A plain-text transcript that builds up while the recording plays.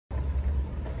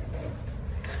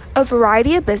A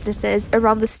variety of businesses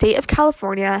around the state of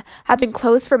California have been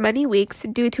closed for many weeks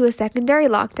due to a secondary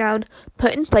lockdown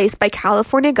put in place by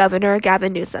California Governor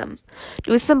Gavin Newsom.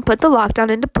 Newsom put the lockdown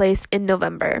into place in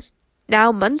November.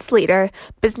 Now, months later,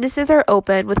 businesses are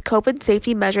open with COVID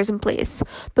safety measures in place,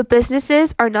 but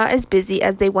businesses are not as busy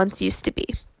as they once used to be.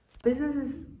 Business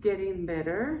is getting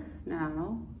better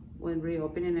now when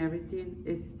reopening everything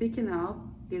is picking up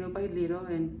little by little,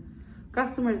 and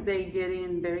customers, they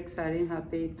getting very excited and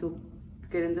happy to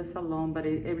get in the salon, but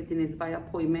everything is by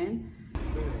appointment.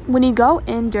 When you go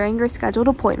in during your scheduled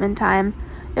appointment time,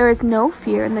 there is no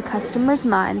fear in the customer's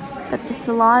minds that the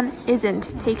salon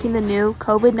isn't taking the new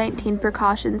COVID-19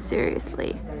 precautions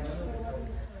seriously.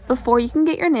 Before you can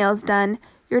get your nails done,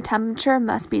 your temperature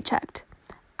must be checked.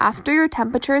 After your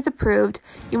temperature is approved,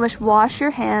 you must wash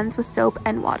your hands with soap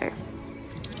and water.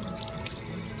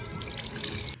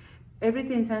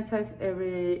 Everything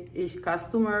sanitized, each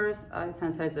customers, I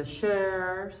sanitize the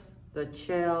chairs, the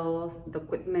shelves, the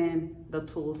equipment, the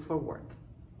tools for work.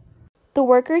 The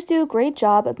workers do a great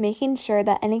job of making sure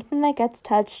that anything that gets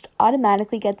touched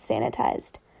automatically gets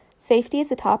sanitized. Safety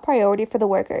is a top priority for the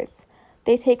workers.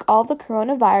 They take all the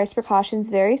coronavirus precautions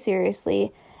very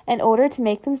seriously in order to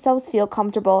make themselves feel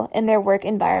comfortable in their work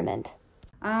environment.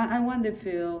 I want to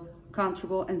feel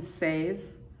comfortable and safe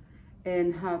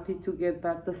and happy to get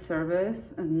back the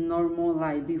service and normal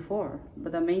like before.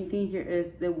 But the main thing here is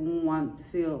they want to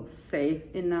feel safe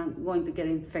and not going to get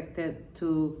infected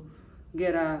to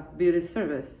get a beauty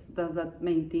service. That's the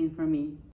main thing for me.